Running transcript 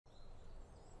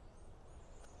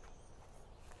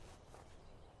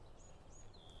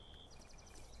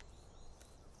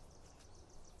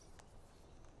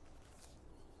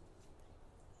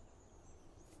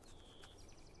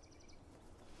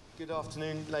Good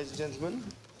afternoon, ladies and gentlemen.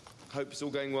 Hope it's all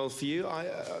going well for you.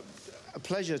 A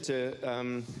pleasure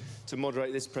to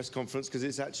moderate this press conference because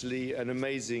it's actually an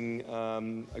amazing,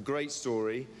 a great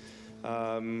story,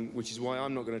 which is why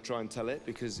I'm not going to try and tell it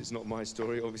because it's not my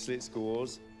story. Obviously, it's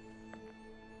Gawor's.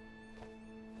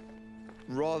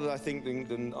 Rather, I think,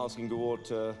 than asking Gawor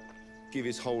to give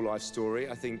his whole life story,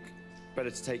 I think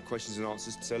better to take questions and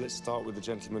answers. So let's start with the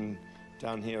gentleman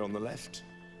down here on the left.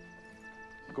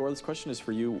 Gawor, this question is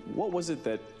for you. What was it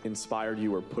that inspired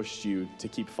you or pushed you to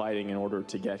keep fighting in order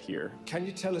to get here? Can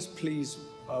you tell us, please,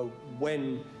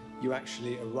 when you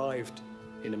actually arrived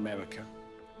in America?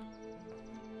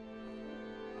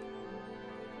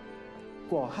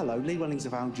 Well, hello, Lee Wellings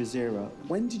of Al Jazeera.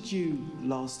 When did you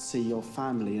last see your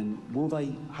family, and will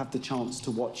they have the chance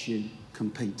to watch you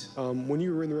compete? When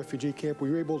you were in the refugee camp, were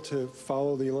you able to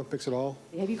follow the Olympics at all?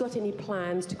 Have you got any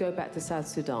plans to go back to South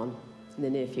Sudan in the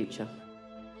near future?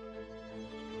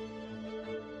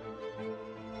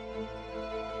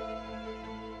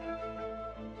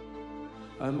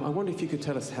 I wonder if you could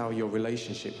tell us how your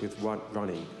relationship with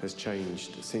running has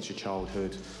changed since your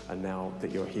childhood and now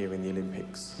that you're here in the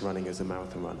Olympics running as a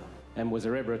marathon runner. And was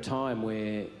there ever a time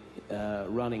where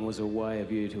running was a way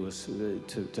of you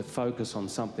to focus on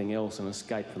something else and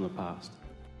escape from the past?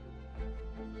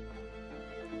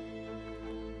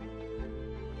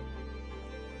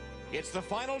 It's the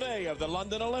final day of the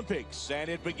London Olympics, and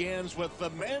it begins with the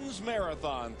men's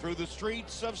marathon through the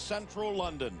streets of central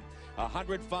London.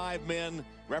 105 men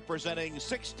representing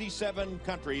 67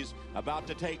 countries about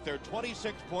to take their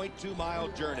 26.2-mile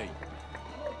journey.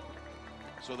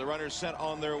 So the runners set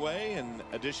on their way. In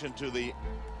addition to the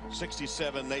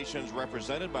 67 nations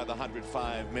represented by the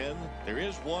 105 men, there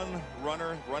is one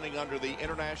runner running under the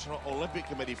International Olympic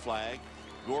Committee flag,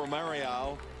 Gor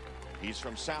Marial. He's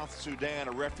from South Sudan,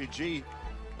 a refugee.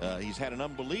 He's had an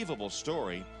unbelievable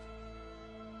story.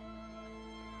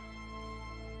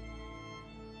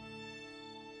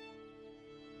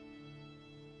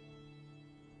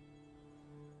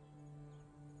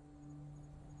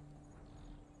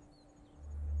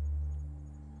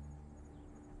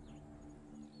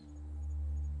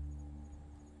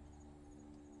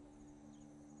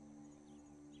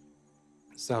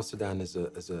 South Sudan as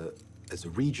a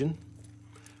region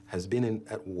has been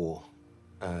at war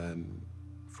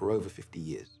for over 50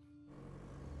 years.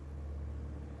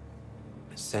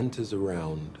 It centers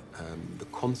around the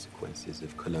consequences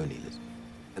of colonialism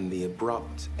and the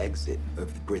abrupt exit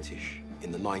of the British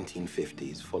in the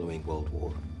 1950s following World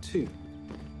War II.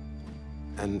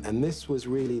 And this was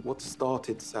really what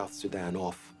started South Sudan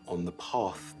off on the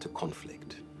path to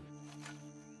conflict.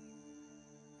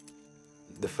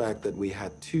 The fact that we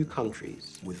had two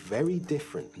countries with very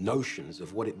different notions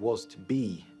of what it was to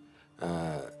be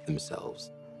themselves.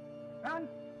 Run,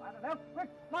 by the left, quick,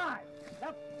 fly.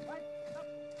 Left, right, left,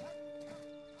 right.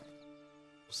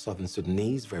 Southern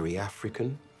Sudanese, very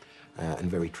African and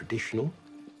very traditional.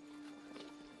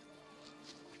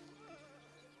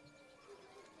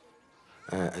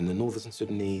 And the Northern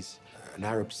Sudanese, an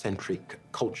Arab-centric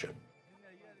culture.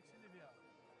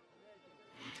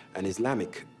 An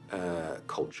Islamic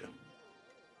culture.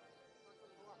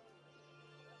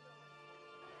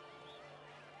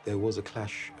 There was a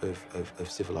clash of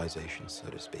civilizations, so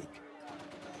to speak.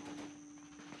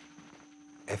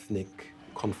 Ethnic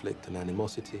conflict and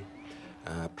animosity,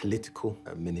 political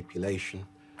manipulation,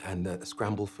 and a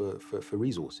scramble for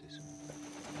resources.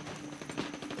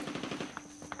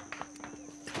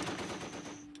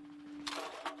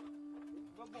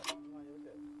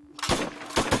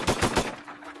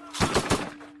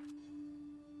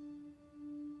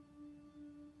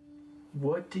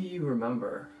 What do you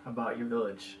remember about your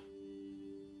village?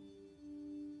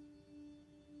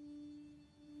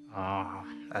 Oh,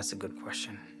 that's a good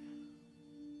question.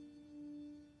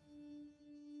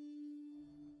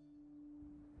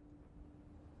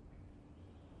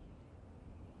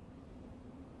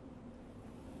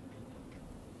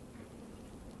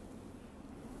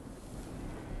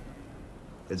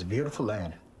 It's a beautiful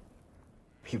land.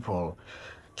 People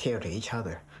care to each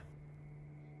other.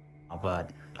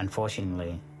 But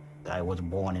unfortunately, I was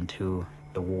born into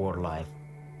the war life.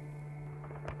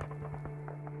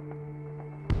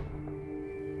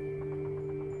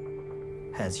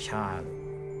 As a child,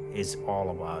 it's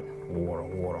all about war,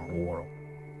 war, war.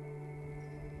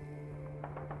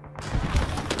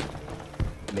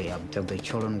 They took the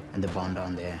children and they burned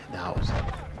down the house.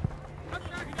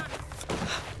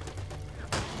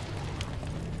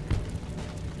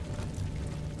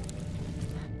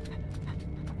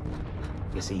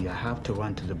 You see, you have to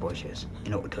run to the bushes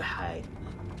in order to hide.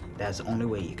 That's the only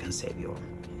way you can save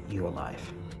your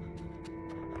life.